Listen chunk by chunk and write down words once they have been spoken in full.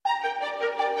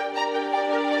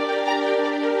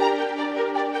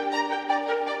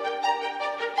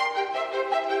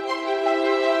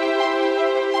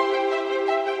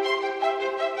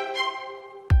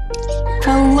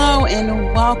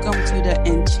and welcome to the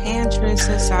Enchantress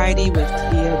Society with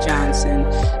Tia Johnson,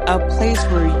 a place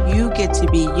where you get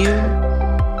to be you,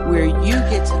 where you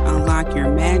get to unlock your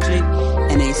magic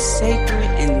in a sacred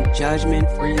and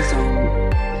judgment-free zone.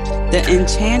 The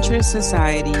Enchantress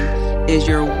Society is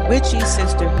your witchy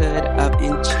sisterhood of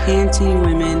enchanting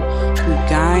women who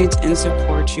guides and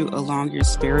supports you along your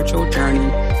spiritual journey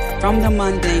from the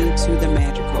mundane to the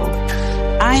magical.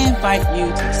 I invite you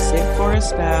to sit for a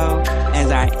spell as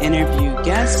I interview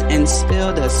guests and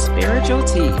spill the spiritual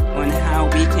tea on how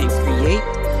we can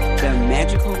create the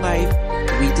magical life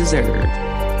we deserve.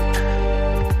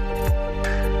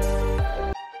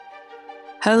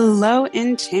 Hello,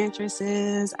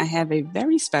 Enchantresses. I have a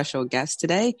very special guest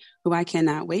today who I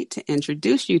cannot wait to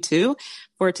introduce you to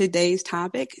for today's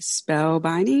topic,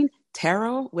 Spellbinding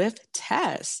Tarot with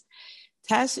Tess.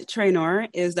 Tess Traynor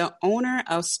is the owner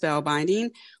of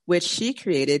Spellbinding, which she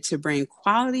created to bring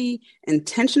quality,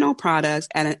 intentional products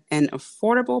at an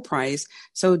affordable price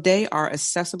so they are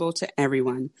accessible to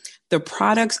everyone. The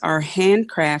products are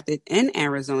handcrafted in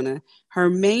Arizona. Her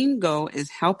main goal is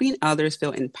helping others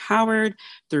feel empowered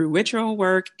through ritual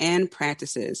work and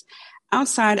practices.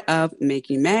 Outside of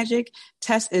making magic,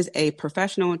 Tess is a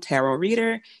professional tarot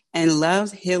reader and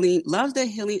loves the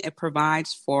healing it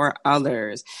provides for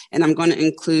others. And I'm going to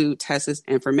include Tess's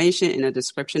information in the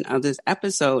description of this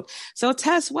episode. So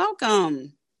Tess,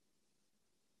 welcome.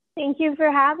 Thank you for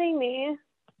having me.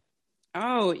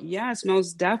 Oh, yes,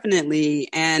 most definitely.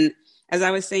 And as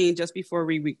I was saying, just before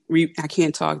I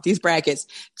can't talk, these brackets,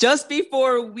 just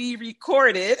before we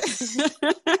recorded,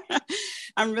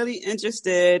 I'm really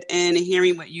interested in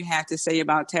hearing what you have to say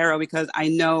about tarot because I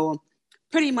know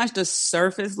pretty much the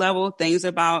surface level things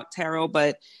about tarot,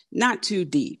 but not too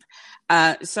deep.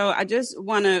 So I just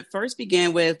want to first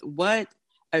begin with what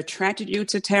attracted you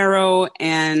to tarot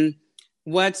and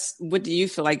what do you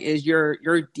feel like is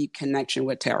your deep connection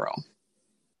with tarot?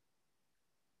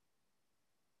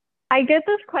 I get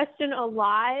this question a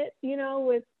lot,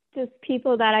 with just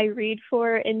people that I read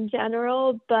for in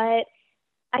general, but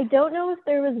I don't know if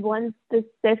there was one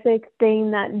specific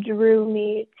thing that drew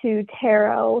me to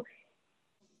tarot.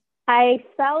 I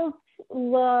felt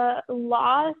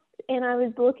lost and I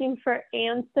was looking for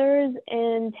answers,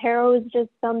 and tarot was just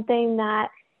something that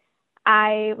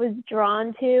I was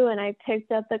drawn to, and I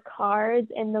picked up the cards,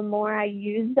 and the more I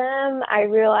used them, I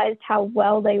realized how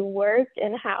well they worked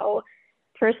and how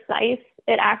precise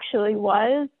it actually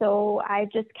was. So I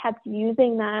just kept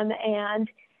using them, and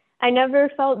I never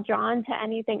felt drawn to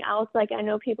anything else. Like, I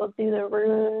know people do the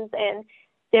runes and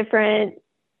different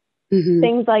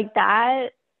things like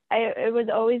that. It was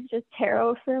always just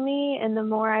tarot for me, and the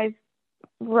more I've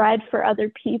read for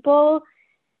other people,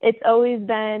 it's always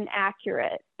been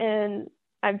accurate, and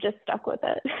I've just stuck with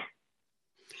it.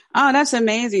 Oh, that's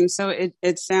amazing. So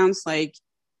it sounds like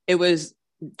it was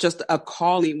just a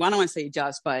calling. Well, I don't want to say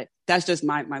just, but that's just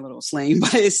my little slang.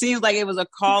 But it seems like it was a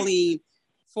calling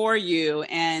for you.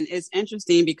 And it's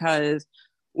interesting because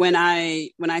when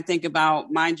I think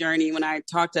about my journey, when I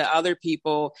talk to other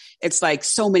people, it's like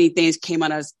so many things came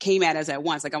at us at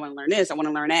once. Like, I want to learn this, I want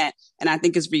to learn that. And I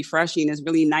think it's refreshing. It's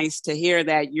really nice to hear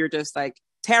that you're just like,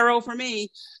 tarot for me.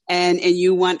 And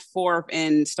you went forth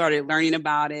and started learning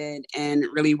about it and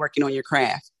really working on your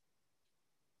craft.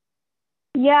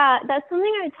 Yeah, that's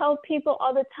something I tell people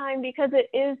all the time because it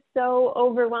is so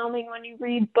overwhelming when you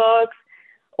read books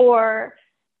or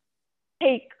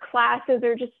take classes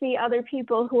or just see other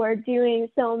people who are doing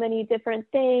so many different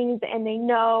things and they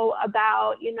know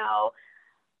about,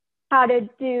 how to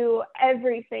do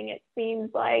everything, it seems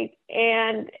like,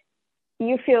 and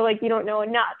you feel like you don't know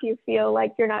enough. You feel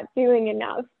like you're not doing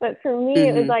enough. But for me,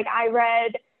 it was like I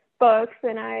read books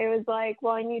and I was like,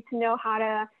 well, I need to know how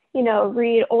to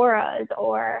read auras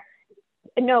or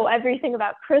know everything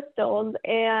about crystals.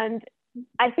 And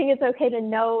I think it's okay to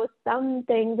know some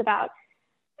things about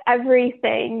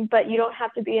everything, but you don't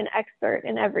have to be an expert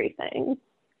in everything.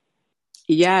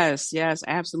 Yes,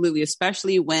 absolutely.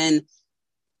 Especially when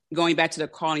going back to the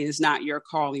calling is not your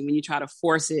calling, when you try to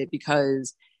force it,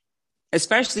 because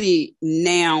especially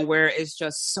now where it's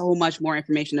just so much more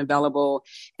information available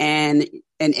and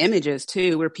images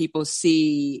too, where people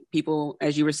see people,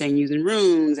 as you were saying, using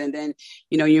runes, and then,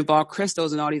 you involve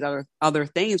crystals and all these other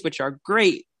things, which are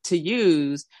great to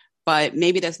use, but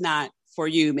maybe that's not for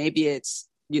you. Maybe it's,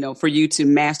 for you to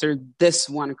master this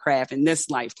one craft in this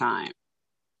lifetime.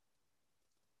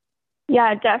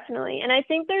 Yeah, definitely. And I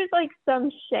think there's like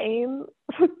some shame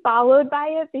followed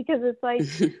by it because it's like,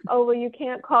 oh, well, you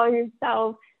can't call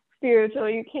yourself spiritual.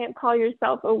 You can't call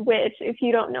yourself a witch if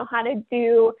you don't know how to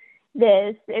do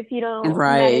this, if you don't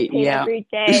meditate every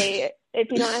day. if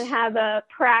you don't have a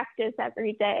practice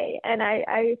every day. And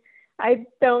I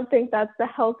don't think that's the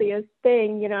healthiest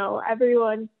thing.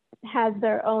 Everyone has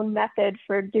their own method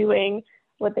for doing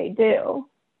what they do.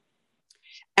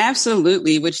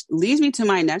 Absolutely, which leads me to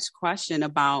my next question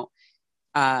about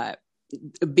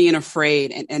being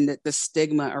afraid and the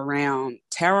stigma around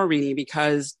tarot reading,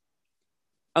 because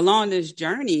along this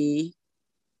journey,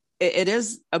 it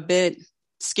is a bit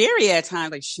scary at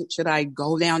times. Like, should I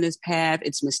go down this path?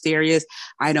 It's mysterious.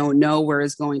 I don't know where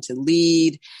it's going to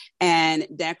lead. And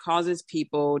that causes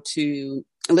people to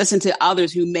listen to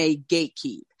others who may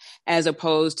gatekeep, as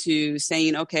opposed to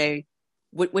saying, okay,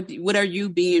 what are you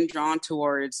being drawn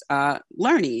towards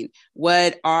learning?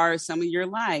 What are some of your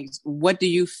likes? What do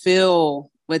you feel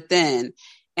within?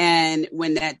 And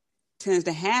when that tends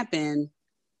to happen,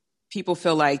 people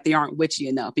feel like they aren't witchy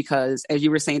enough because, as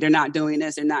you were saying, they're not doing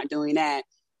this, they're not doing that.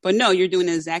 But no, you're doing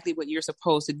exactly what you're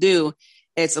supposed to do.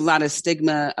 It's a lot of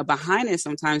stigma behind it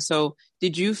sometimes. So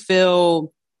did you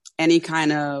feel any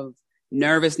kind of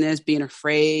nervousness, being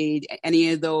afraid,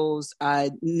 any of those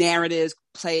narratives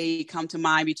come to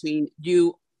mind between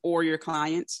you or your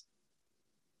clients?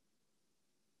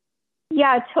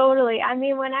 Yeah, totally. I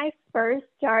mean, when I first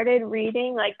started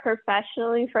reading like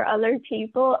professionally for other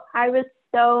people, I was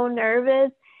so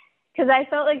nervous because I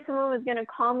felt like someone was going to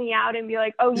call me out and be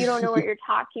like, oh, you don't know what you're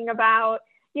talking about.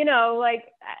 Like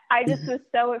I just was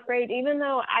so afraid, even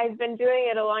though I've been doing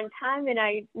it a long time and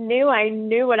I knew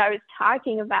what I was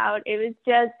talking about. It was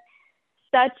just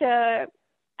such a,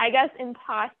 I guess,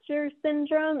 imposter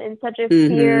syndrome and such a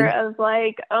fear of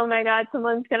like, oh my God,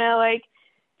 someone's going to like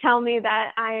tell me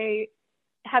that I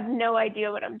have no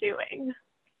idea what I'm doing.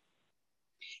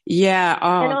 Yeah.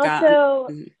 Oh, and also,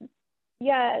 God.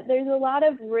 Yeah, there's a lot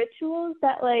of rituals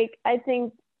that like I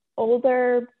think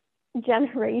older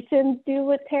generations do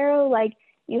with tarot. Like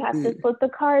you have to flip the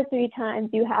card 3 times.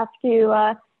 You have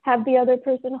to have the other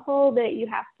person hold it. You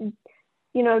have to,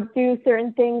 do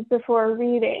certain things before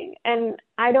reading. And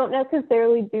I don't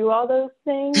necessarily do all those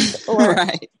things or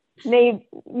right.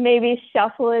 maybe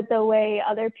shuffle it the way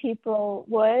other people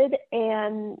would.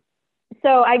 And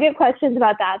so I get questions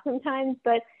about that sometimes,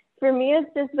 but for me, it's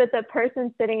just with the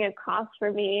person sitting across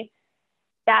from me,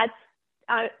 that's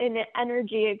an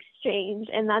energy exchange,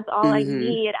 and that's all I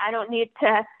need. I don't need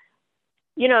to,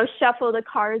 shuffle the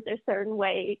cards a certain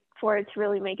way for it to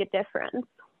really make a difference.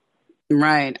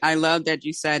 Right. I love that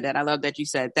you said that. I love that you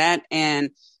said that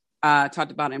and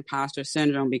talked about imposter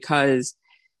syndrome, because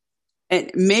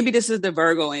maybe this is the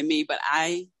Virgo in me, but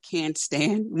I can't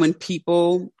stand when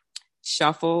people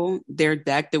shuffle their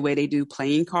deck the way they do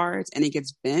playing cards and it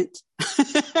gets bent.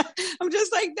 I'm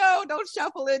just like, no, don't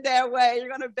shuffle it that way. You're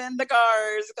going to bend the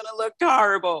cards. It's going to look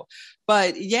horrible.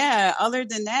 But yeah, other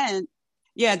than that,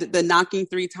 yeah, the knocking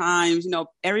 3 times,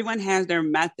 everyone has their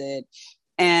method.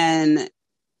 And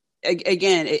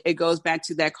again, it goes back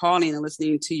to that calling and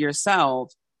listening to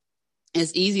yourself.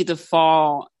 It's easy to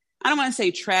fall, I don't want to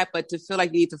say trap, but to feel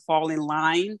like you need to fall in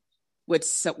line with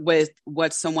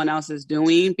what someone else is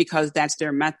doing because that's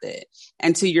their method.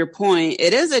 And to your point,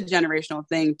 it is a generational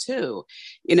thing too,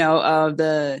 of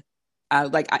the,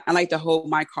 like, I like to hold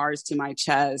my cards to my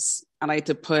chest. I like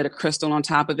to put a crystal on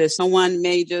top of it. Someone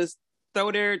may just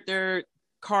throw their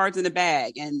cards in the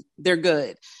bag and they're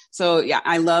good. So yeah,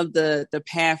 I love the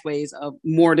pathways of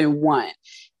more than one.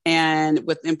 And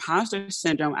with imposter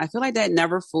syndrome, I feel like that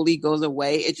never fully goes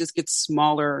away. It just gets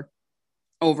smaller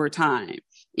over time.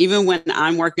 Even when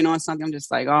I'm working on something, I'm just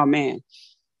like, oh man,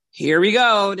 here we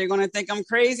go. They're going to think I'm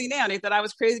crazy now. They thought I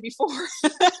was crazy before.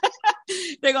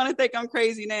 They're going to think I'm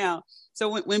crazy now.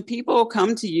 So when people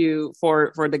come to you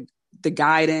for the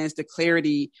guidance, the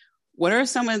clarity, what are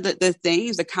some of the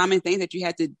things, the common things that you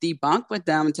had to debunk with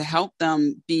them to help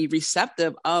them be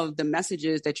receptive of the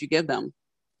messages that you give them?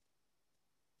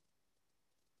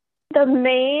 The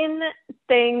main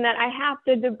thing that I have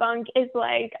to debunk is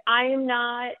like, I'm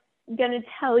not going to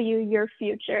tell you your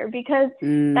future, because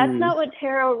that's not what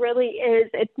tarot really is.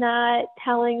 It's not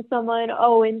telling someone,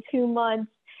 oh, in 2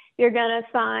 months, you're going to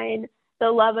find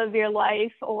the love of your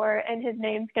life, and his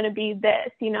name's going to be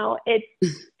this,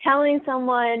 it's telling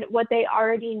someone what they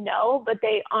already know, but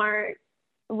they aren't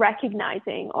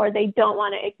recognizing or they don't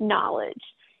want to acknowledge.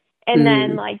 And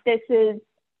then like, this is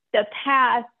the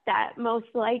path that most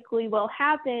likely will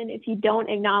happen if you don't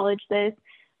acknowledge this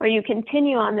or you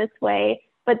continue on this way.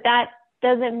 But that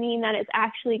doesn't mean that it's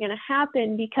actually going to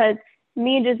happen, because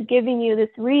me just giving you this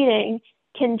reading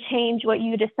can change what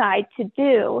you decide to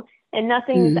do. And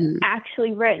nothing's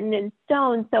actually written in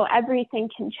stone, so everything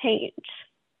can change.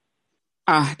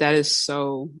 Ah, that is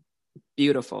so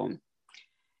beautiful.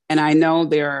 And I know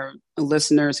there are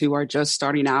listeners who are just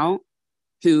starting out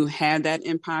who had that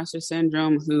imposter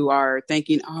syndrome, who are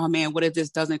thinking, oh man, what if this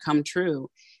doesn't come true?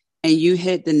 And you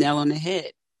hit the nail on the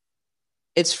head.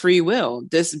 It's free will.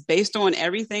 This, based on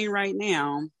everything right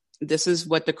now, this is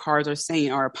what the cards are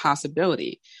saying are a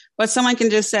possibility. But someone can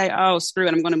just say, oh, screw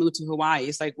it, I'm going to move to Hawaii.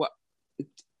 It's like, well,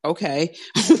 okay,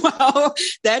 well,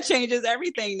 that changes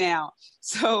everything now.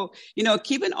 So,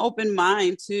 keep an open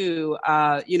mind too.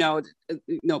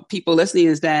 People listening,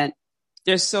 is that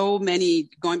there's so many,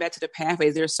 going back to the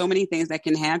pathways, there's so many things that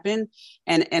can happen.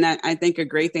 And I think a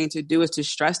great thing to do is to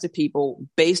stress to people,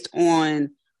 based on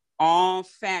all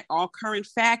current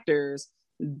factors,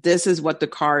 this is what the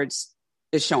cards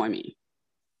is showing me.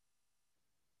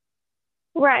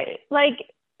 Right. Like,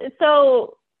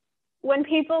 so when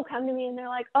people come to me and they're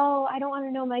like, oh, I don't want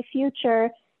to know my future,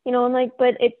 I'm like,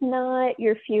 but it's not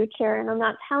your future. And I'm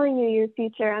not telling you your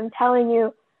future. I'm telling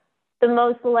you the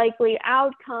most likely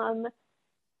outcome,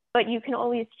 but you can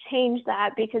always change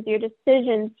that because your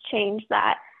decisions change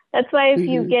that. That's why if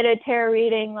you get a tarot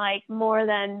reading, like more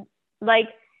than, like,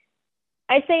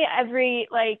 I say every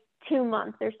 2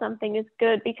 months or something is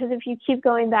good, because if you keep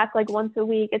going back like once a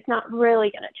week, it's not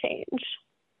really going to change.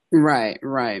 Right,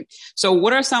 right. So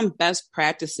what are some best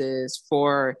practices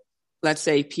for, let's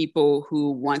say, people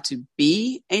who want to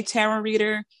be a tarot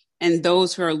reader and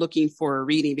those who are looking for a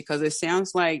reading? Because it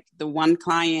sounds like the one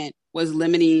client was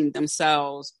limiting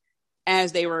themselves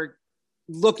as they were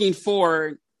looking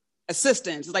for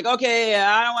assistance. It's like, okay,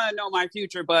 I don't want to know my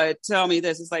future, but tell me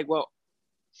this. It's like, well,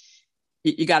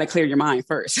 you got to clear your mind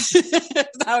first.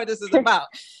 That's not what this is about.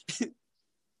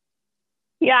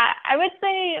 Yeah, I would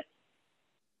say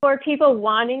for people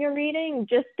wanting a reading,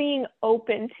 just being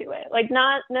open to it, like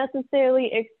not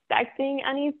necessarily expecting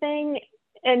anything,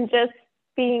 and just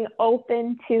being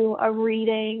open to a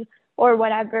reading or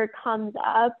whatever comes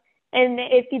up. And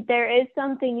if there is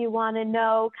something you want to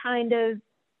know, kind of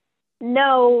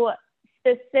know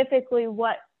specifically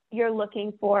what you're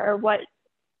looking for or what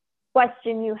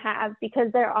question you have,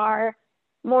 because there are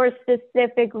more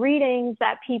specific readings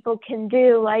that people can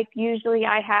do. Like usually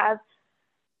I have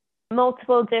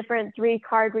multiple different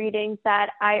 3-card readings that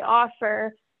I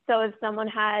offer. So if someone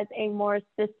has a more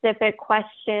specific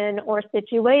question or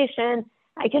situation,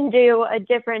 I can do a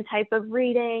different type of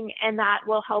reading, and that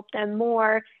will help them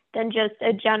more than just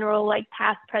a general like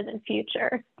past, present,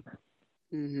 future.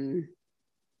 Mm-hmm.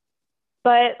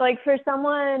 But like for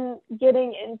someone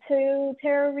getting into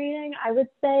tarot reading, I would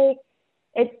say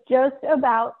it's just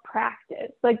about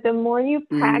practice. Like the more you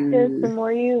practice, the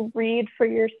more you read for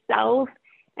yourself,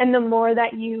 and the more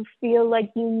that you feel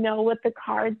like you know what the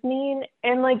cards mean.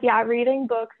 And like, yeah, reading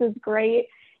books is great,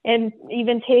 and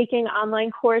even taking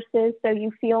online courses so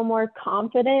you feel more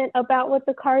confident about what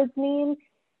the cards mean.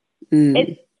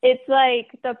 It's like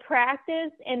the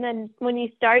practice, and then when you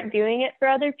start doing it for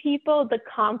other people, the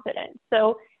confidence.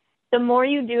 So the more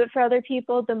you do it for other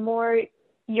people, the more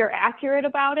you're accurate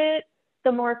about it,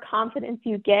 the more confidence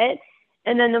you get.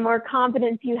 And then the more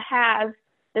confidence you have,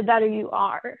 the better you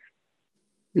are.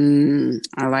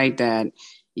 I like that.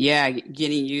 Yeah,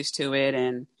 getting used to it.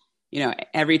 And,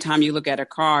 every time you look at a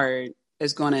card,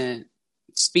 it's going to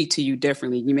speak to you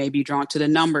differently. You may be drawn to the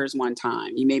numbers one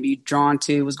time. You may be drawn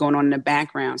to what's going on in the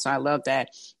background. So I love that,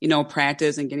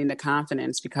 practice and getting the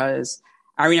confidence, because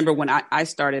I remember when I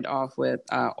started off with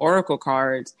Oracle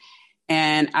cards,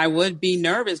 and I would be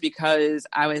nervous because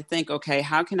I would think, okay,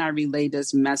 how can I relay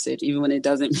this message even when it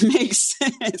doesn't make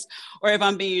sense? Or if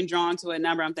I'm being drawn to a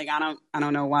number, I'm thinking, I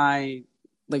don't know why,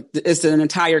 like it's an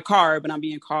entire card, but I'm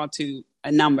being called to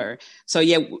a number. So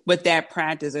yeah, with that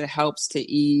practice, it helps to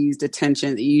ease the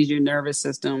tension, ease your nervous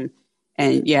system,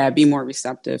 and yeah, be more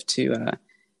receptive to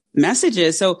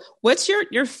messages. So what's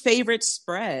your favorite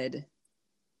spread?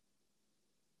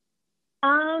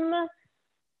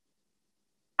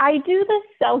 I do the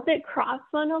Celtic cross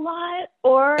one a lot,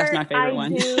 or that's my favorite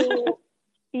one.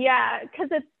 Yeah, because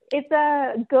it's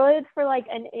a good for like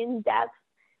an in-depth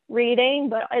reading,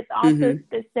 but it's also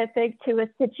specific to a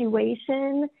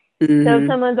situation. So if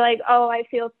someone's like, oh, I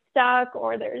feel stuck,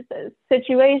 or there's a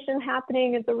situation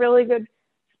happening, it's a really good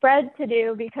spread to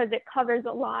do because it covers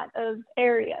a lot of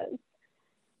areas.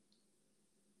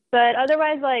 But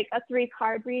otherwise, like a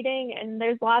 3-card reading, and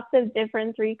there's lots of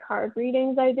different 3-card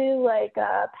readings I do, like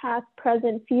past,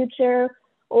 present, future,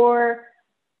 or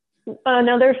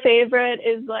another favorite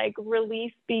is like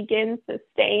release, begin,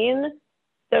 sustain.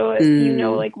 So if you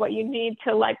know like what you need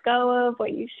to let go of,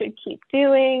 what you should keep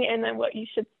doing, and then what you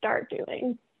should start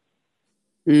doing.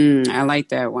 I like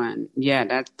that one.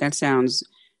 Yeah, that sounds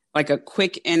like a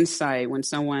quick insight when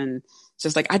someone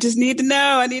just like, I just need to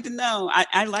know. I need to know.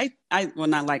 I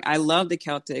love the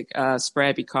Celtic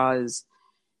spread because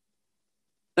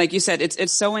like you said,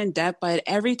 it's so in depth, but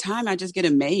every time I just get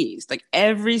amazed. Like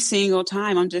every single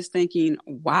time I'm just thinking,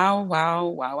 wow, wow,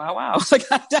 wow, wow, wow. Like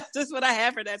that's just what I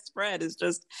have for that spread.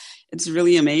 It's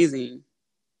really amazing.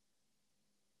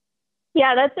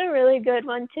 Yeah, that's a really good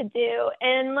one to do.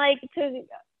 And like to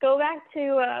go back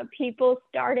to people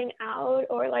starting out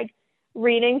or like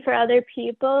reading for other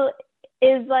people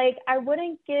is like I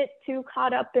wouldn't get too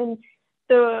caught up in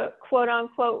the quote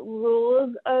unquote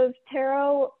rules of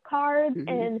tarot cards Mm-hmm.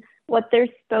 and what they're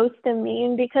supposed to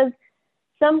mean because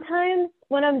sometimes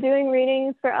when I'm doing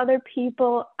readings for other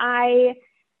people, I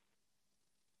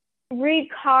read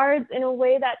cards in a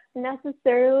way that's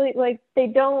necessarily like they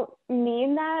don't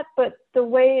mean that, but the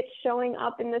way it's showing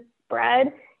up in the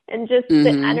spread and just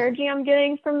the Mm-hmm. energy I'm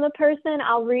getting from the person,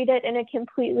 I'll read it in a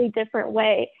completely different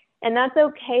way. And that's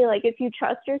okay. Like if you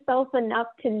trust yourself enough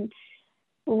to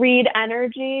read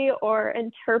energy or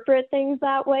interpret things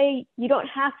that way, you don't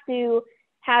have to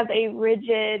have a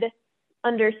rigid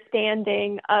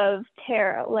understanding of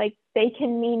tarot. Like they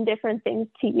can mean different things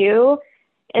to you,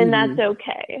 and that's Mm-hmm.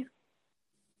 okay.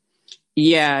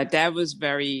 Yeah, that was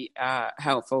very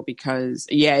helpful because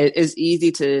yeah, it's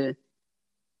easy to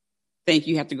think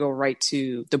you have to go right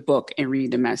to the book and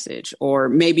read the message, or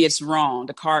maybe it's wrong.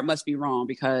 The card must be wrong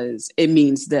because it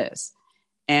means this.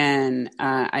 And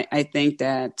I think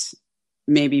that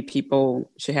maybe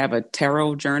people should have a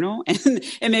tarot journal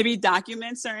and maybe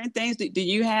document certain things. Do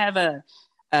you have a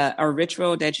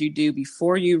ritual that you do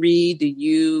before you read? Do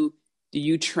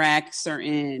you track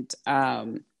certain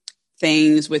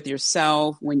things with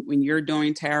yourself when you're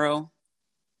doing tarot?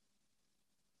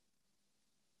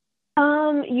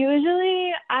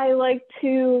 Usually I like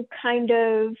to kind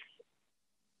of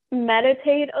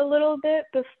meditate a little bit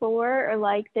before or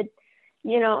like the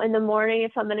in the morning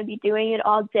if I'm going to be doing it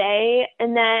all day,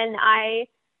 and then I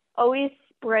always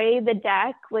spray the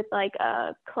deck with like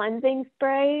a cleansing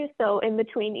spray, so in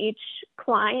between each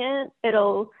client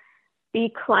it'll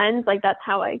be cleansed. Like that's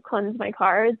how I cleanse my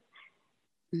cards.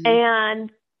 Mm-hmm.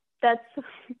 And that's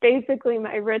basically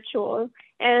my ritual.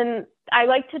 And I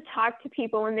like to talk to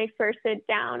people when they first sit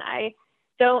down. I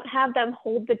don't have them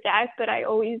hold the deck, but I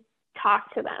always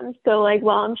talk to them. So like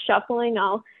while I'm shuffling,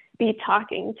 I'll be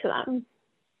talking to them.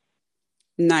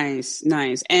 Nice,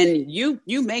 nice. And you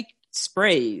make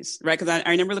sprays, right? Because I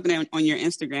remember looking at on your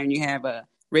Instagram, you have a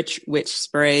rich witch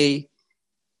spray.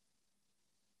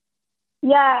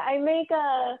 Yeah, I make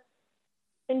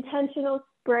intentional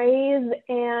sprays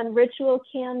and ritual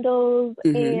candles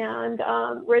Mm-hmm.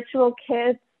 and ritual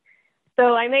kits.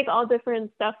 So I make all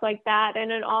different stuff like that.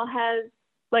 And it all has,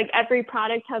 like, every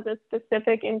product has a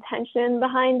specific intention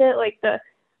behind it. Like the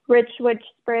Rich Witch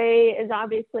spray is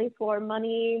obviously for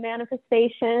money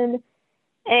manifestation.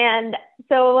 And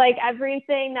so, like,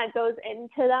 everything that goes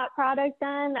into that product,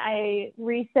 then I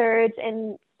research.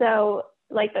 And so,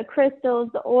 like, the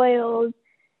crystals, the oils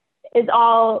is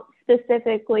all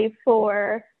specifically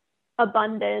for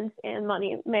abundance and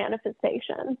money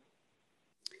manifestation.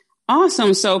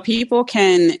 Awesome. So people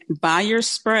can buy your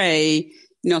spray,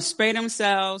 spray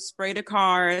themselves, spray the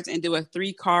cards, and do a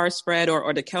 3 card spread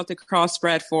or the Celtic cross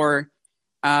spread for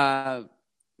uh,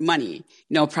 money,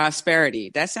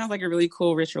 prosperity. That sounds like a really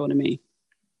cool ritual to me.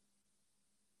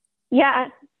 Yeah,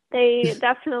 they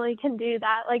definitely can do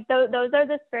that. Like those are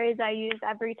the sprays I use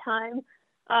every time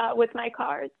with my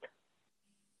cards.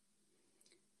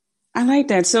 I like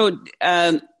that. So,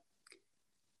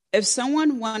 if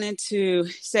someone wanted to,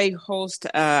 say, host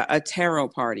a tarot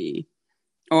party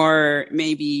or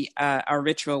maybe a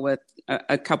ritual with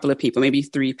a couple of people, maybe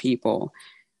 3 people,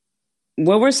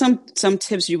 what were some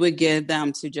tips you would give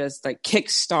them to just like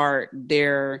kickstart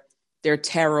their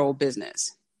tarot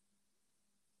business?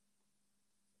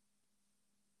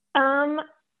 Um,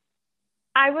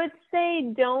 I would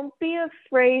say don't be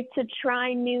afraid to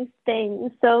try new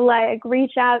things. So like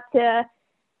reach out to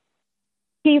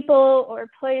people or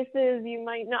places you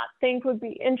might not think would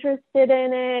be interested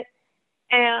in it.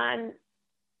 And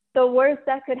the worst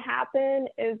that could happen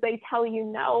is they tell you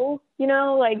no,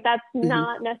 like that's Mm-hmm.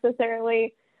 not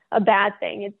necessarily a bad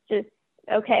thing. It's just,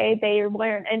 okay, they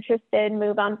weren't interested,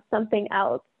 move on to something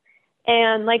else.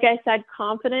 And like I said,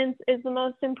 confidence is the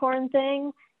most important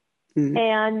thing, Mm-hmm.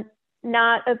 and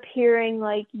not appearing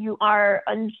like you are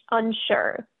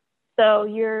unsure. So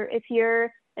if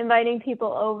you're inviting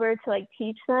people over to like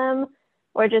teach them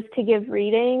or just to give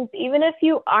readings, even if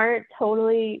you aren't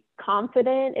totally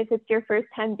confident, if it's your first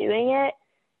time doing it,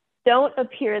 don't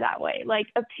appear that way. Like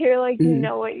appear like you Mm-hmm.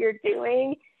 know what you're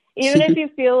doing. Even if you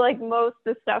feel like most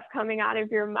of the stuff coming out of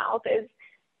your mouth is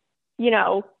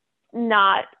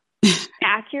not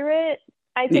accurate.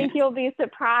 I think Yeah. you'll be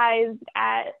surprised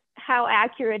at how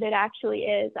accurate it actually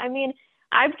is. I mean,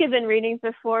 I've given readings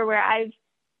before where I've,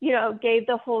 gave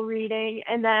the whole reading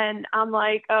and then I'm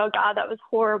like, oh God, that was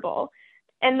horrible.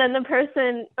 And then the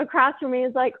person across from me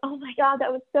is like, oh my God,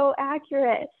 that was so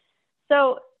accurate.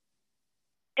 So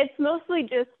it's mostly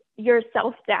just your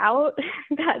self-doubt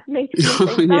that makes you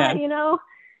think Yeah. that.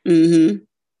 Mm-hmm.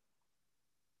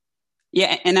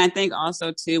 Yeah. And I think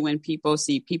also too, when people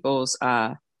see people's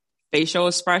facial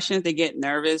expressions, they get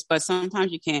nervous, but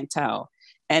sometimes you can't tell.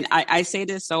 And I say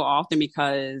this so often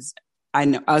because I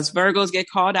know us Virgos get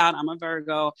called out. I'm a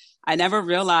Virgo. I never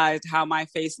realized how my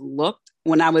face looked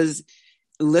when I was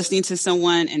listening to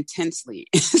someone intensely.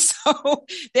 So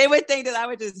they would think that I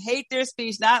would just hate their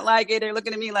speech, not like it. They're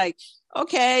looking at me like,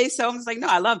 okay. So I'm just like, no,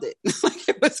 I loved it. Like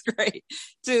it was great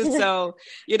too. So,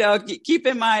 keep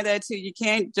in mind that too, you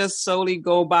can't just solely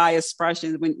go by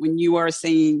expressions when you are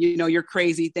saying, your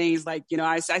crazy things like,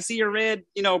 I see your red,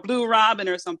 blue robin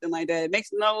or something like that. It makes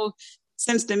no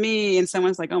sense to me. And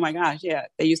someone's like, oh my gosh, yeah,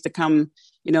 they used to come,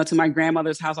 to my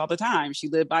grandmother's house all the time. She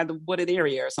lived by the wooded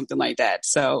area or something like that.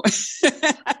 So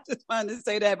I just wanted to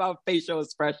say that about facial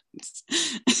expressions.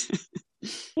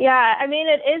 Yeah, I mean,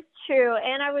 it is true.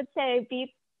 And I would say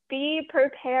be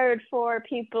prepared for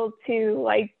people to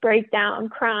like break down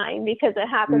crying because it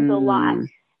happens a lot.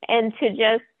 And to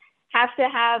just have to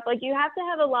have, like, you have to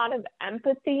have a lot of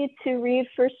empathy to read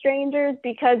for strangers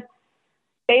because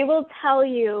they will tell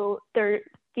you their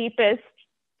deepest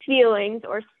feelings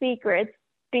or secrets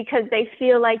because they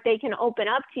feel like they can open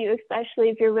up to you, especially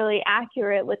if you're really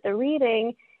accurate with the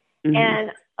reading. Mm-hmm.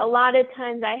 And a lot of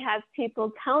times I have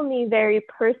people tell me very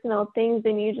personal things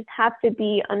and you just have to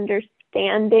be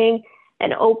understanding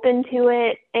and open to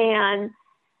it and,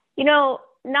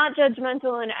 not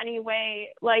judgmental in any way.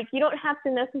 Like, you don't have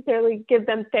to necessarily give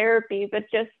them therapy, but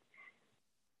just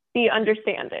be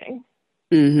understanding.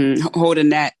 Mm-hmm. Holding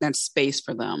that space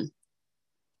for them.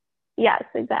 Yes,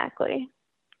 exactly.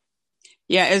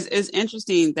 Yeah, it's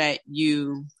interesting that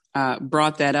you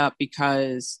brought that up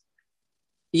because,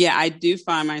 yeah, I do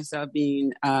find myself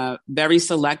being very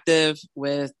selective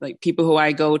with like people who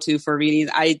I go to for readings.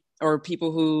 Or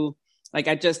people who like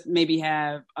I just maybe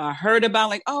have heard about,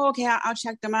 like, oh, okay, I'll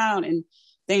check them out and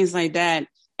things like that.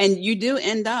 And you do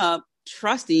end up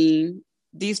trusting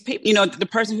these people, the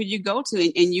person who you go to,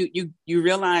 and you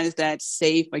realize that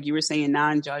safe, like you were saying,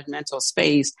 non-judgmental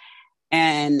space,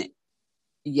 and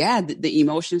yeah, the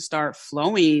emotions start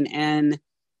flowing, and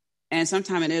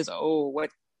sometimes it is, oh, what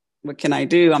can I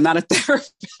do? I'm not a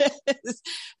therapist,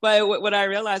 but what I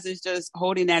realize is just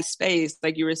holding that space,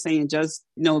 like you were saying, just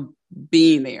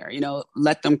being there,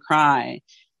 let them cry.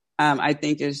 I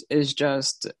think is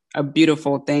just a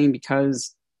beautiful thing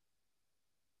because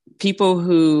people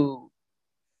who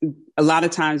a lot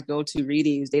of times go to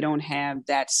readings, they don't have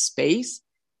that space,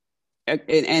 and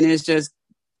it's just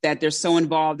that they're so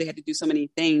involved, they have to do so many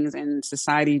things, and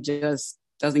society just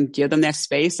doesn't give them that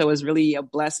space. So it's really a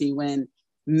blessing when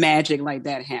magic like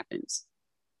that happens.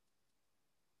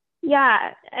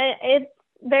 Yeah, it's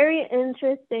very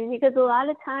interesting because a lot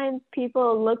of times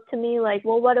people look to me like,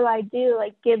 well, what do I do?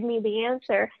 Like, give me the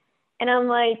answer. And I'm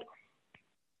like,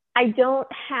 I don't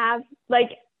have,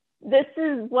 like, this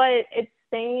is what it's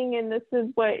saying and this is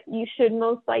what you should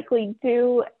most likely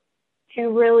do to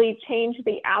really change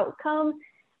the outcome.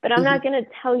 But I'm not going to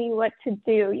tell you what to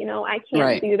do. I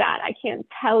can't do that. I can't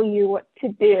tell you what to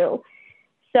do.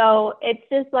 So it's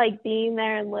just like being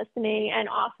there and listening and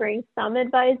offering some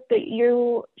advice, but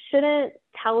you shouldn't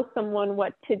tell someone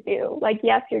what to do. Like,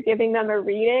 yes, you're giving them a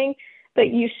reading, but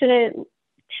you shouldn't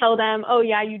tell them, oh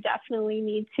yeah, you definitely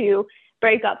need to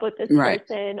break up with this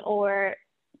person or,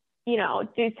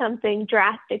 do something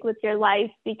drastic with your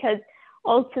life, because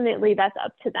ultimately that's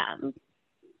up to them.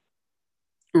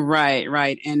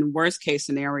 Right. And worst case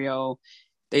scenario,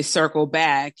 they circle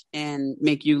back and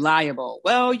make you liable.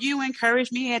 Well, you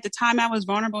encouraged me at the time I was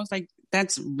vulnerable. It's like,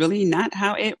 that's really not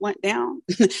how it went down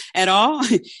at all.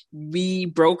 We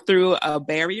broke through a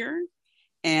barrier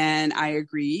and I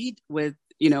agreed with,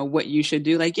 what you should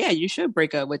do. Like, yeah, you should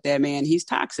break up with that man. He's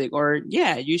toxic. Or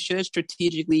yeah, you should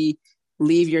strategically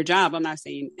leave your job. I'm not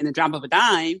saying in a drop of a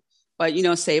dime, but,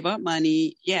 save up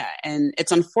money. Yeah. And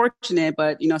it's unfortunate,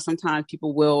 but, sometimes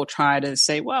people will try to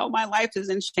say, well, my life is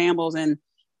in shambles. And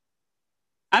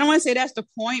I don't want to say that's the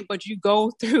point, but you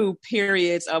go through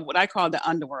periods of what I call the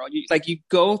underworld. You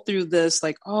go through this,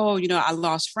 like, oh, I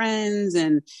lost friends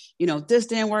and, this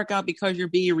didn't work out because you're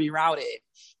being rerouted.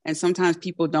 And sometimes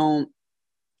people don't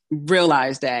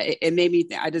realize that. It made me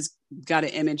I just got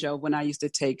an image of when I used to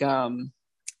take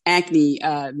acne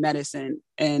medicine.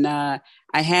 And I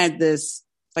had this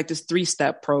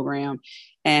 3-step program,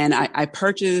 and I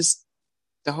purchased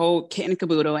the whole kit and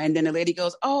caboodle. And then the lady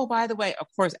goes, oh, by the way, of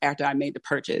course, after I made the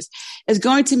purchase, it's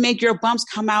going to make your bumps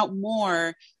come out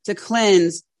more to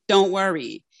cleanse. Don't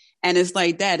worry. And it's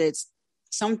like that. It's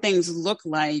some things look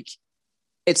like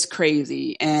it's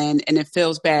crazy and it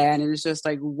feels bad. And it's just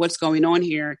like, what's going on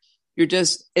here?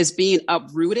 It's being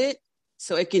uprooted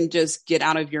so it can just get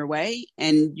out of your way,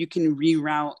 and you can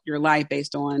reroute your life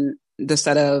based on the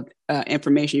set of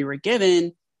information you were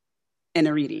given in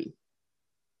a reading.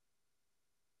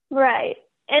 Right.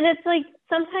 And it's like,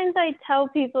 sometimes I tell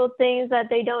people things that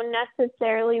they don't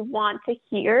necessarily want to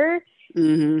hear,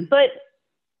 but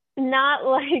not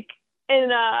like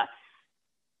in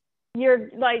you're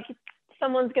like,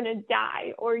 someone's going to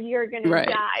die or you're going to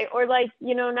die, or like,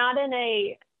 not in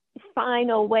a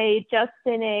final way, just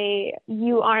in a,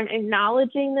 you aren't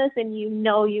acknowledging this and you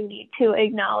need to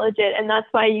acknowledge it. And that's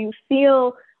why you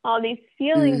feel all these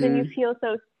feelings and you feel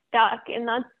so stuck. And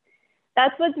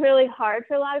that's what's really hard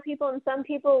for a lot of people. And some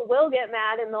people will get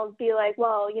mad and they'll be like,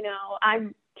 well,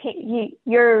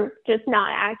 you're just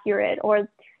not accurate, or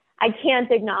I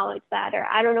can't acknowledge that, or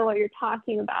I don't know what you're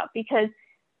talking about, because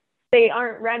they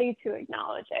aren't ready to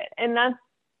acknowledge it. And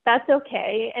that's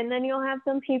okay. And then you'll have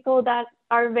some people that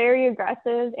are very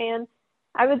aggressive. And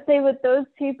I would say with those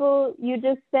people, you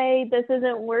just say, this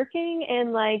isn't working,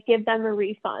 and like give them a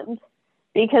refund,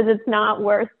 because it's not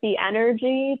worth the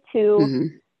energy to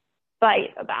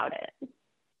fight about it.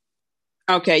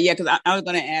 Okay. Yeah. Cause I was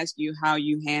going to ask you how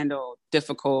you handle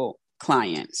difficult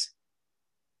clients.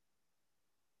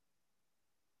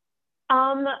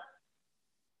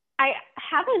 I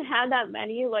haven't had that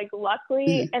many, like,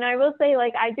 luckily. And I will say,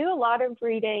 like, I do a lot of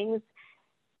readings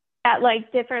at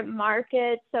like different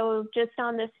markets. So just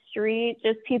on the street,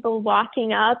 just people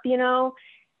walking up, and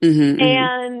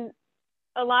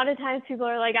a lot of times people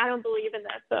are like, I don't believe in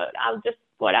this, but I'll just,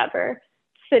 whatever,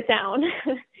 sit down.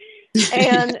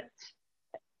 And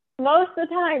most of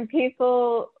the time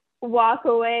people walk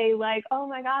away like, oh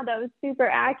my God, that was super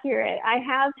accurate. I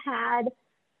have had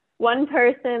one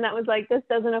person that was like, this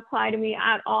doesn't apply to me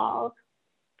at all.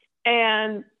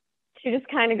 And she just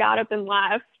kind of got up and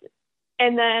left.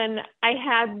 And then I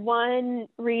had one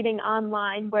reading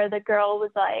online where the girl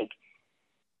was like,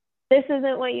 this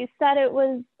isn't what you said it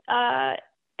was.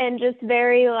 And just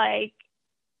very like,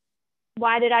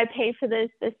 why did I pay for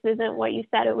this? This isn't what you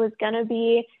said it was going to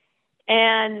be.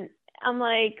 And I'm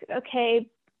like, okay,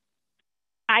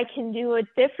 I can do a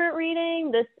different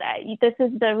reading. This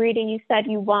is the reading you said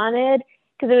you wanted,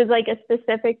 because it was like a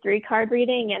specific 3-card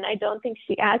reading, and I don't think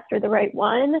she asked for the right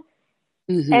one.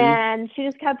 And she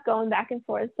just kept going back and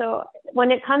forth. So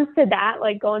when it comes to that,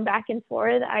 like going back and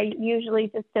forth, I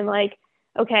usually just am like,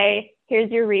 okay,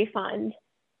 here's your refund,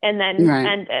 and then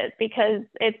end it, because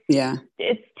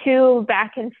it's too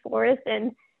back and forth,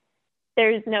 and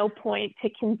there's no point to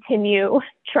continue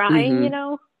trying,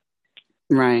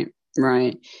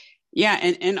 Right. Yeah.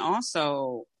 And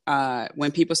also,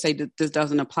 when people say that this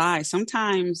doesn't apply,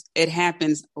 sometimes it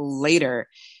happens later.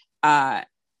 I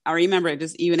remember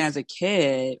just even as a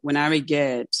kid, when I would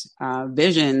get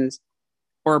visions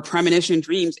or premonition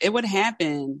dreams, it would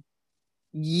happen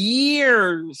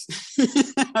years.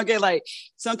 Okay. Like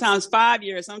sometimes 5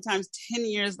 years, sometimes 10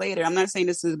 years later. I'm not saying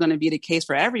this is going to be the case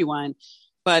for everyone,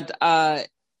 but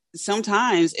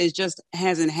sometimes it just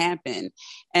hasn't happened.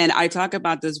 And I talk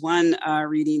about this one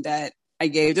reading that I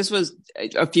gave. This was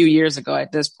a few years ago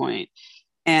at this point.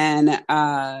 And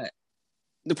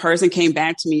the person came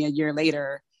back to me a year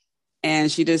later,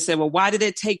 and she just said, well, why did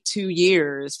it take 2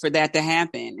 years for that to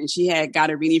happen? And she had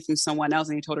got a reading from someone else,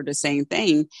 and he told her the same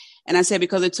thing. And I said,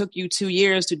 because it took you 2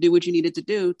 years to do what you needed to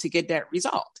do to get that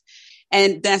result.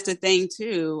 And that's the thing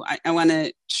too. I want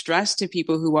to stress to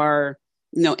people who are,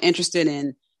 interested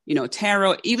in,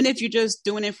 tarot, even if you're just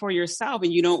doing it for yourself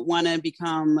and you don't want to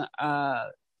become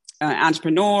an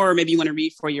entrepreneur, maybe you want to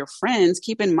read for your friends,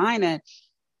 keep in mind that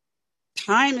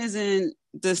time isn't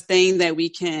this thing that we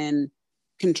can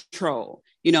control,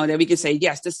 that we can say,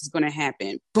 yes, this is going to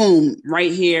happen. Boom,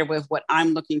 right here with what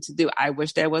I'm looking to do. I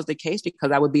wish that was the case,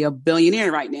 because I would be a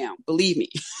billionaire right now. Believe me.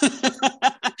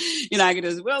 I could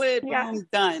just will it, boom,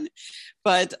 done.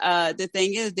 But the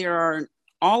thing is, there are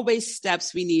always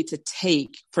steps we need to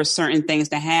take for certain things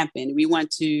to happen. We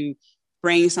want to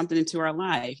bring something into our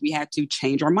life. We have to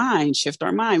change our mind, shift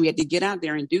our mind. We have to get out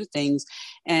there and do things.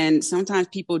 And sometimes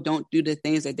people don't do the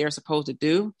things that they're supposed to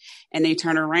do, and they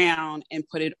turn around and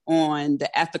put it on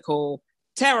the ethical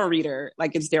tarot reader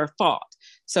like it's their fault.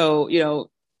 So,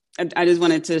 I just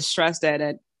wanted to stress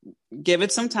that give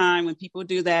it some time when people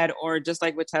do that, or just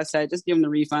like what Tess said, just give them the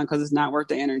refund because it's not worth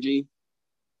the energy.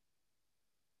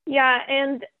 Yeah,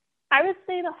 and I would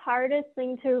say the hardest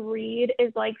thing to read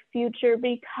is like future,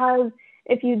 because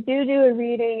if you do a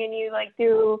reading and you like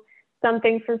do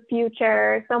something for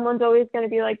future, someone's always going to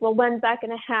be like, well, when's that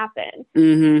going to happen?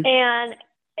 Mm-hmm. And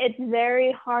it's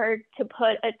very hard to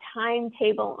put a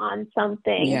timetable on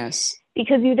something. Yes.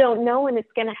 Because you don't know when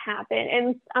it's going to happen.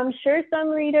 And I'm sure some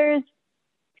readers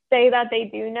say that they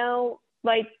do know,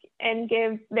 like, and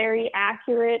give very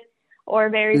accurate or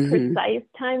very precise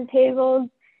timetables.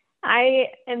 I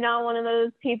am not one of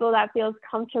those people that feels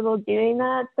comfortable doing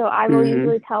that. So I will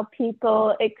usually tell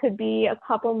people it could be a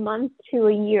couple months to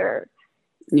a year.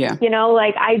 Yeah. You know,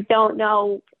 like, I don't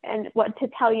know and what to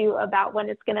tell you about when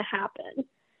it's going to happen.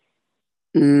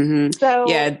 Mm-hmm. So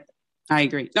yeah, I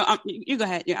agree. No, you go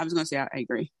ahead. Yeah, I was going to say I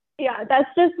agree. Yeah, that's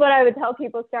just what I would tell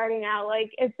people starting out.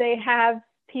 Like, if they have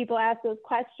people ask those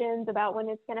questions about when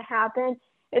it's going to happen,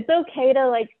 it's okay to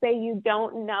like say you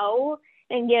don't know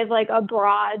and give like a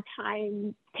broad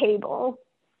timetable.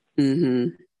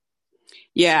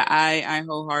 Yeah, I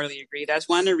wholeheartedly agree. That's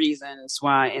one of the reasons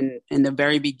why in the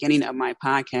very beginning of my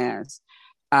podcast,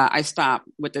 I stopped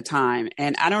with the time.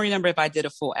 And I don't remember if I did a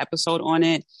full episode on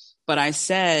it, but I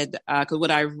said, because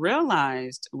what I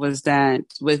realized was that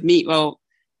with me, well,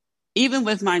 even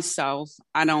with myself,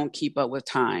 I don't keep up with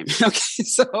time. Okay.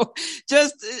 So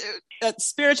just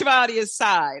spirituality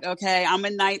aside. Okay. I'm a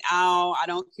night owl. I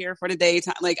don't care for the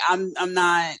daytime. Like I'm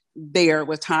not there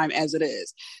with time as it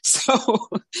is. So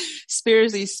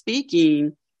spiritually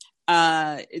speaking,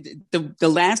 the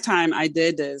last time I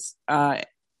did this,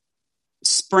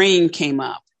 spring came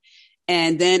up.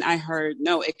 And then I heard,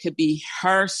 no, it could be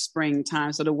her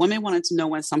springtime. So the woman wanted to know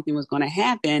when something was going to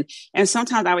happen. And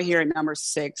sometimes I would hear a number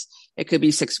 6. It could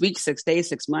be 6 weeks, 6 days,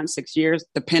 6 months, 6 years,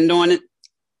 depend on it,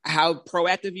 how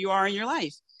proactive you are in your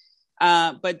life.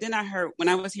 But then I heard when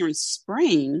I was hearing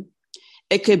spring,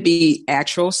 it could be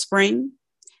actual spring.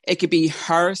 It could be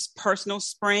her personal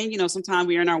spring. You know, sometimes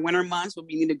we're in our winter months where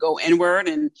we need to go inward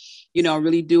and, you know,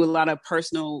 really do a lot of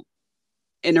personal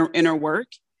inner work.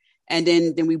 And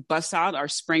then we bust out our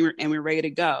spring and we're ready to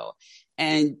go.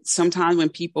 And sometimes when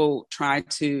people try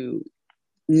to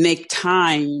make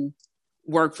time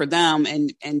work for them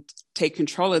and take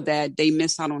control of that, they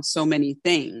miss out on so many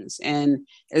things. And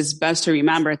it's best to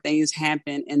remember things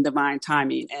happen in divine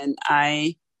timing. And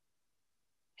I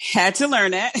had to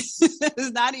learn that.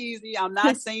 It's not easy. I'm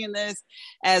not saying this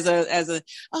as a,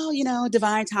 oh, you know,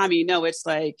 divine timing. No, it's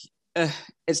like,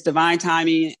 it's divine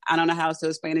timing. I don't know how else to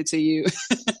explain it to you.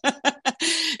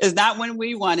 It's not when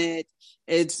we want it.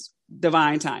 It's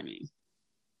divine timing.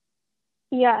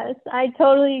 Yes, I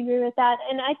totally agree with that.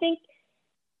 And I think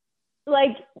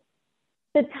like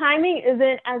the timing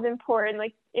isn't as important.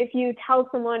 Like if you tell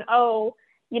someone, oh,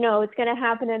 you know, it's going to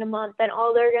happen in a month, then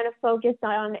all they're going to focus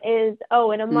on is,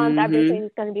 oh, in a month,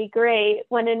 everything's going to be great.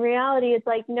 When in reality, it's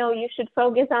like, no, you should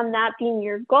focus on that being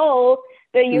your goal,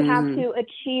 but you have to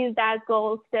achieve that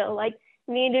goal still. Like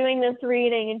me doing this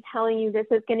reading and telling you this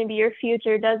is going to be your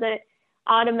future doesn't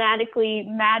automatically,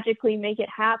 magically make it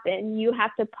happen. You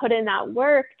have to put in that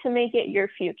work to make it your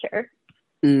future.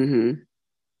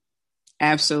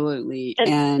 Absolutely.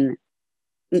 And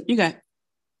you got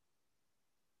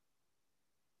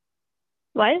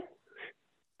what?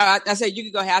 I said you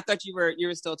could go ahead. I thought you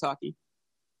were still talking.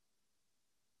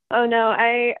 Oh no,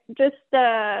 I just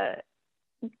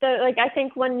like I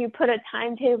think when you put a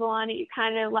timetable on it, you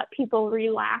kind of let people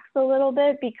relax a little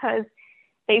bit because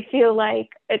they feel like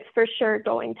it's for sure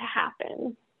going to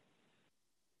happen.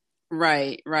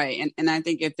 Right. And I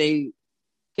think if they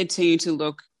continue to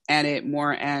look at it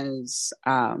more as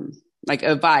like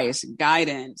advice,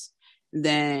 guidance,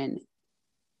 then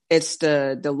it's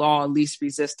the law of least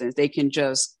resistance. They can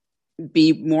just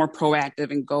be more proactive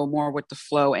and go more with the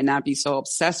flow and not be so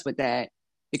obsessed with that.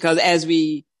 Because as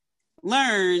we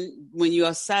learn, when you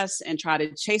obsess and try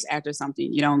to chase after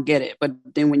something, you don't get it. But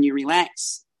then when you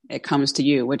relax, it comes to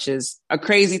you, which is a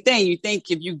crazy thing. You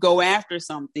think if you go after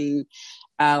something,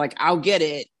 like I'll get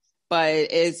it, but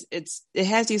it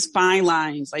has these fine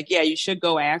lines. Like, yeah, you should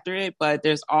go after it, but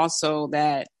there's also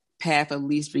that path of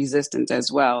least resistance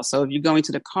as well. So if you're going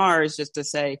to the cards just to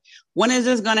say, when is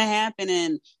this going to happen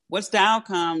and what's the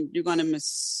outcome, you're going to miss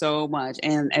so much.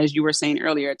 And as you were saying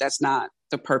earlier, that's not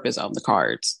the purpose of the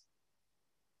cards.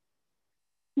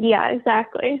 Yeah,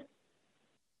 exactly.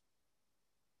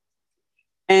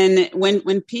 And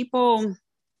when people,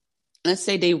 let's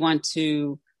say they want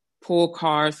to pull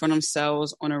cards for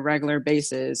themselves on a regular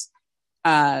basis,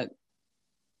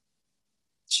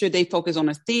 should they focus on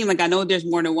a theme? Like I know there's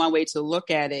more than one way to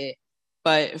look at it,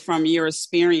 But from your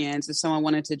experience, if someone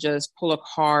wanted to just pull a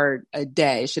card a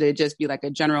day, should it just be like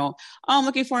a general, oh, I'm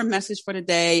looking for a message for the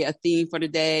day, a theme for the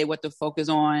day, what to focus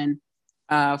on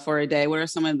for a day? What are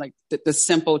some of like the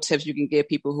simple tips you can give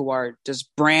people who are just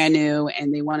brand new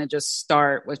and they want to just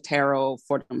start with tarot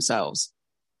for themselves?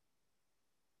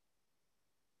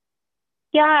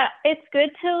 Yeah, it's good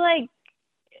to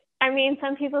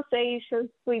some people say you should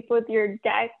sleep with your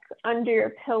deck under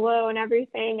your pillow and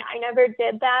everything. I never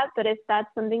did that, but if that's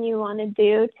something you want to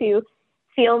do to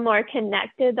feel more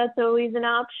connected, that's always an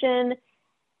option.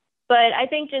 But I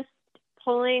think just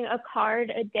pulling a card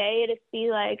a day to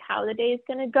see like how the day is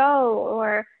going to go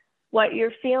or what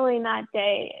you're feeling that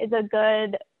day is a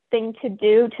good thing to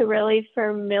do to really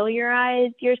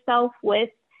familiarize yourself with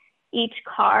each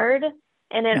card.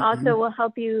 And it also will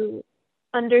help you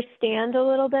understand a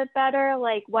little bit better,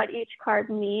 like what each card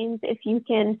means if you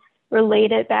can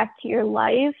relate it back to your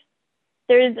life.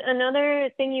 There's another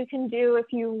thing you can do if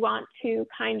you want to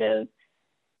kind of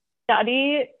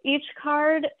study each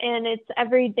card, and it's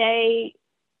every day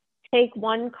take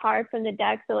one card from the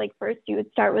deck. So like first you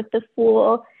would start with the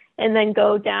Fool and then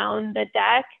go down the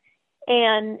deck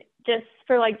and just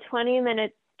for like 20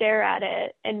 minutes stare at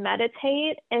it and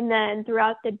meditate. And then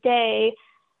throughout the day,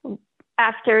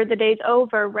 after the day's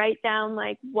over, write down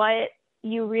like what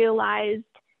you realized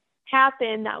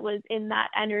happened that was in that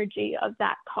energy of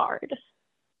that card.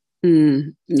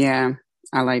 Yeah,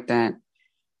 I like that.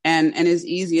 And it's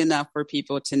easy enough for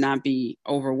people to not be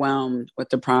overwhelmed with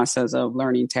the process of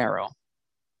learning tarot.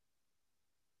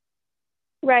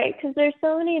 Right, because there's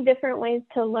so many different ways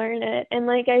to learn it. And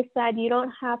like I said, you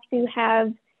don't have to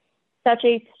have such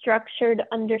a structured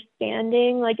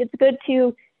understanding. Like it's good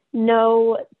to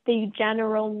know the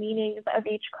general meanings of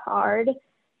each card,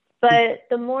 but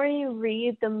the more you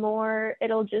read, the more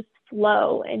it'll just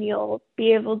flow and you'll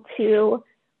be able to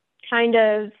kind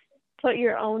of put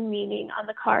your own meaning on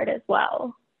the card as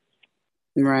well.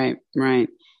 Right.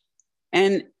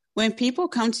 And when people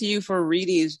come to you for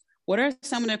readings, what are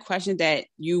some of the questions that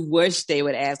you wish they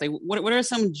would ask? Like what are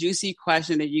some juicy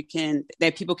questions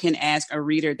that people can ask a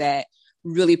reader that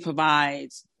really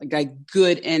provides like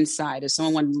good insight if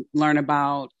someone wants to learn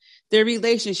about their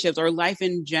relationships or life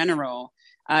in general?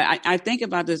 I think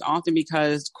about this often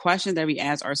because questions that we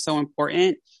ask are so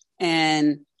important.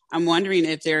 And I'm wondering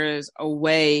if there's a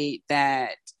way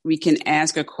that we can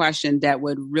ask a question that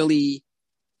would really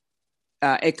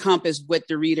encompass what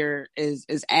the reader is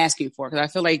asking for. Because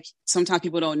I feel like sometimes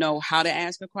people don't know how to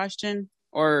ask a question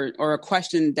or a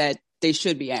question that they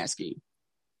should be asking.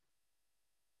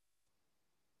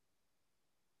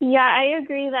 Yeah, I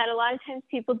agree that a lot of times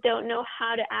people don't know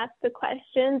how to ask the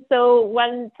question. So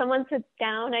when someone sits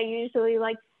down, I usually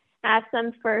ask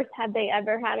them first, have they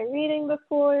ever had a reading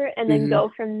before? And then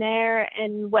go from there,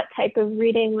 and what type of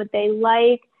reading would they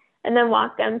like? And then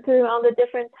walk them through all the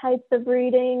different types of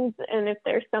readings. And if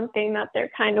there's something that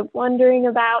they're kind of wondering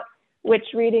about, which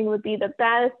reading would be the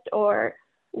best or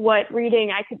what reading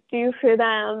I could do for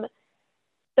them.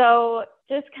 So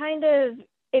just kind of,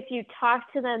 if you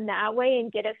talk to them that way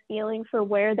and get a feeling for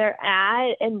where they're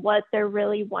at and what they're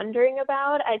really wondering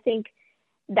about, I think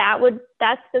that's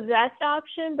the best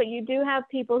option. But you do have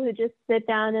people who just sit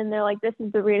down and they're like, this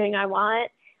is the reading I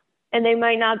want. And they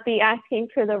might not be asking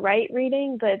for the right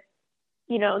reading, but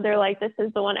they're like, this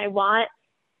is the one I want.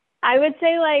 I would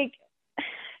say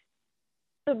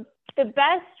the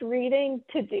best reading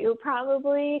to do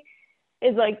probably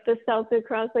is like the Celtic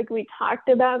Cross, like we talked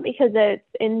about, because it's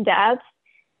in depth.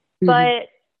 But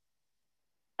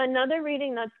another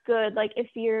reading that's good, like if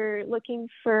you're looking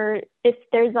for, if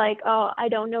there's like, oh, I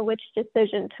don't know which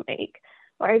decision to make,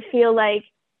 or I feel like,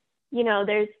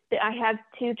 I have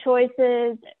two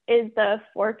choices, is the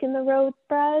Fork in the Road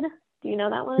spread. Do you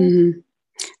know that one?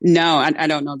 No, I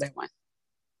don't know that one.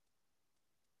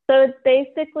 So it's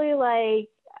basically like,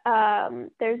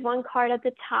 there's one card at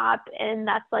the top and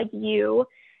that's like you.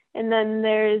 And then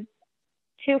there's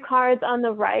two cards on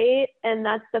the right, and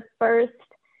that's the first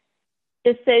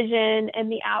decision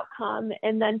and the outcome,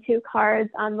 and then two cards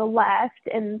on the left,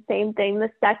 and same thing, the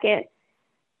second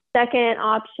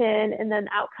option, and then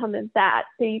outcome of that.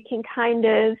 So you can kind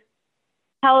of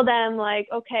tell them like,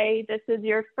 okay, this is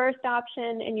your first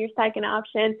option and your second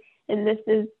option, and this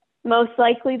is most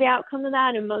likely the outcome of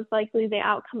that and most likely the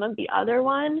outcome of the other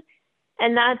one.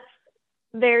 And that's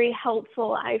very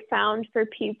helpful, I found, for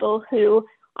people who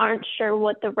aren't sure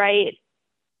what the right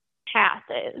path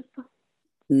is.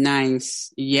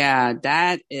 Nice. Yeah,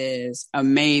 that is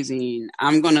amazing.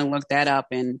 I'm going to look that up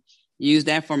and use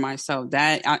that for myself.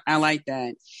 I like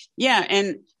that. Yeah.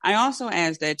 And I also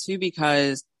asked that too,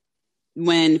 because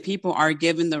when people are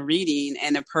given the reading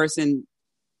and a person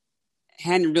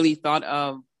hadn't really thought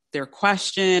of their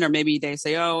question, or maybe they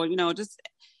say, oh, just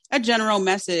a general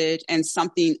message, and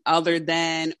something other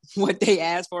than what they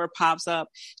asked for pops up,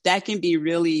 that can be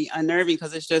really unnerving,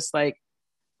 because it's just like,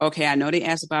 okay, I know they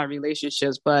asked about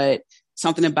relationships, but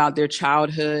something about their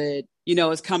childhood,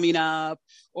 is coming up,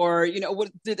 or,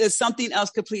 there's something else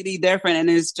completely different. And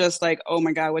it's just like, oh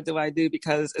my God, what do I do?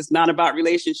 Because it's not about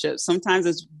relationships. Sometimes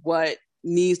it's what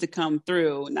needs to come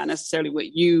through, not necessarily what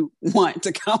you want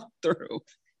to come through.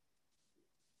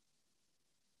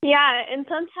 Yeah, and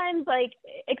sometimes, like,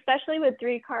 especially with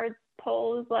 3 cards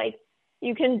polls, like,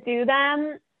 you can do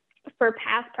them for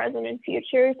past, present, and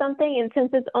future or something. And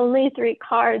since it's only 3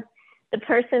 cards, the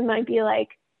person might be like,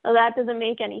 oh, that doesn't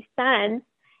make any sense.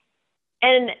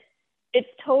 And it's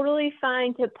totally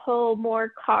fine to pull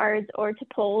more cards or to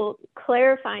pull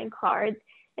clarifying cards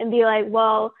and be like,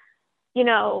 well,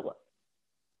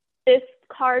 this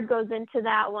card goes into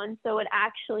that one, so it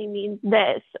actually means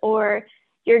this, or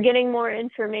you're getting more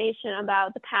information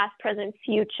about the past, present,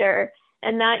 future.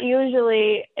 And that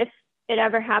usually, if it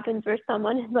ever happens where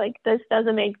someone is like, this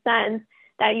doesn't make sense,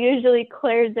 that usually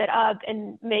clears it up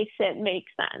and makes it make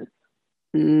sense.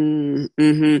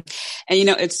 Mm-hmm. And,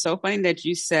 it's so funny that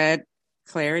you said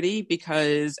clarity,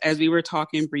 because as we were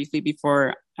talking briefly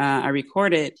before I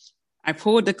recorded, I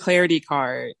pulled the clarity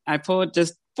card. I pulled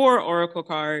just 4 oracle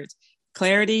cards.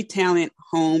 Clarity, talent,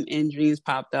 home, and dreams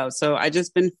popped up. So I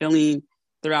just been feeling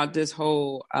throughout this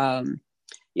whole,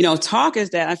 talk, is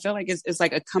that I feel like it's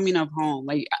like a coming of home,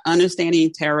 like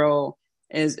understanding tarot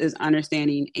is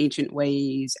understanding ancient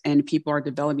ways, and people are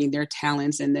developing their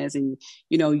talents in this, and,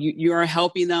 you are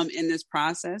helping them in this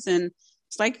process. And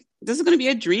it's like, this is going to be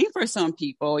a dream for some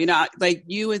people, like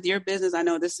you with your business. I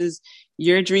know this is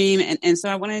your dream. And so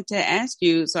I wanted to ask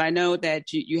you, so I know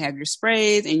that you have your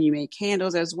sprays and you make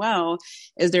candles as well.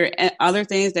 Is there other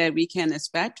things that we can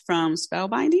expect from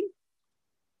Spellbinding?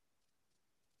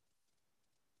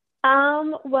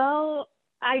 Well,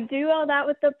 I do all that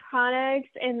with the products,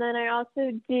 and then I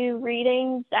also do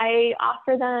readings. I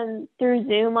offer them through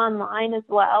Zoom online as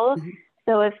well. Mm-hmm.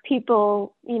 So if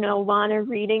people, want a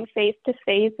reading face to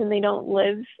face and they don't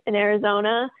live in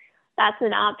Arizona, that's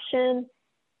an option.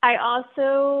 I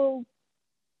also,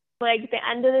 like, the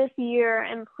end of this year,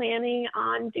 I'm planning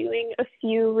on doing a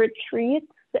few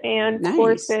retreats and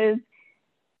courses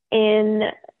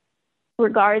in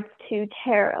regards to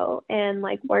tarot, and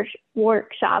like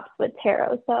workshops with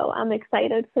tarot. So I'm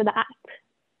excited for that.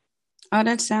 Oh,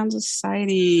 that sounds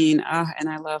exciting. And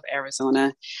I love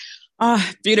Arizona.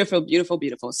 Beautiful, beautiful,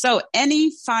 beautiful. So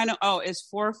any final, it's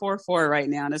 4:44 right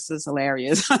now. This is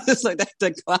hilarious. I just looked at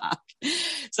the clock.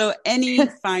 So any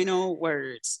final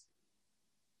words?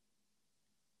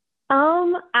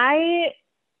 I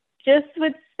just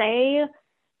would say,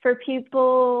 for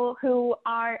people who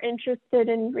are interested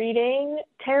in reading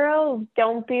tarot,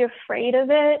 don't be afraid of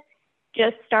it.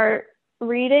 Just start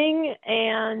reading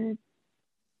and,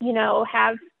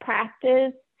 have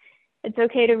practice. It's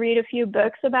okay to read a few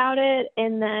books about it,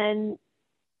 and then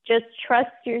just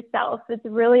trust yourself. It's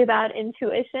really about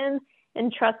intuition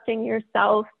and trusting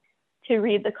yourself to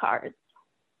read the cards.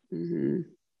 Mm-hmm.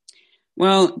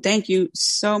 Well, thank you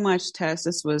so much, Tess.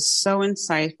 This was so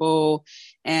insightful.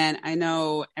 And I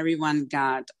know everyone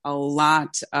got a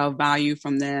lot of value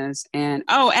from this. And,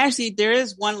 actually, there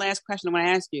is one last question I want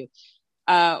to ask you.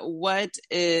 What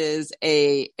is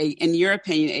in your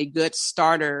opinion, a good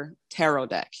starter tarot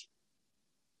deck?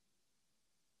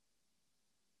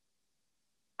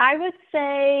 I would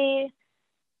say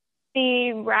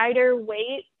the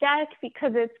Rider-Waite deck,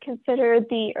 because it's considered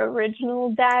the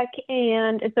original deck,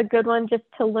 and it's a good one just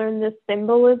to learn the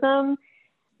symbolism.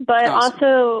 But awesome.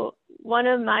 Also, one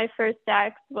of my first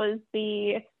decks was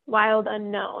the Wild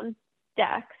Unknown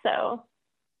deck, so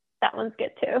that one's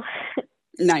good too.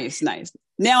 Nice.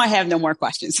 Now I have no more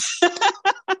questions.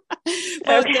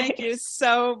 Well, okay. Thank you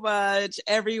so much,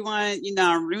 everyone.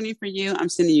 I'm rooting for you. I'm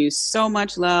sending you so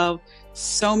much love,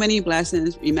 so many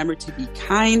blessings. Remember to be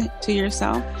kind to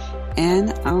yourself,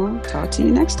 and I'll talk to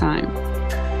you next time.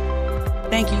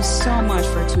 Thank you so much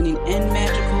for tuning in,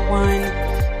 Magical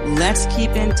One. Let's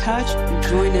keep in touch.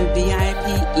 Join the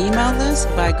VIP email list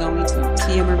by going to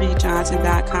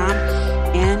tiamariejohnson.com.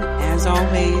 And as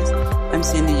always, I'm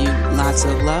sending you lots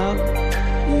of love,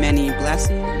 many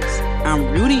blessings.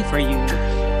 I'm rooting for you.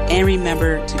 And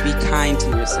remember to be kind to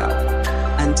yourself.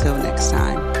 Until next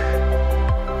time.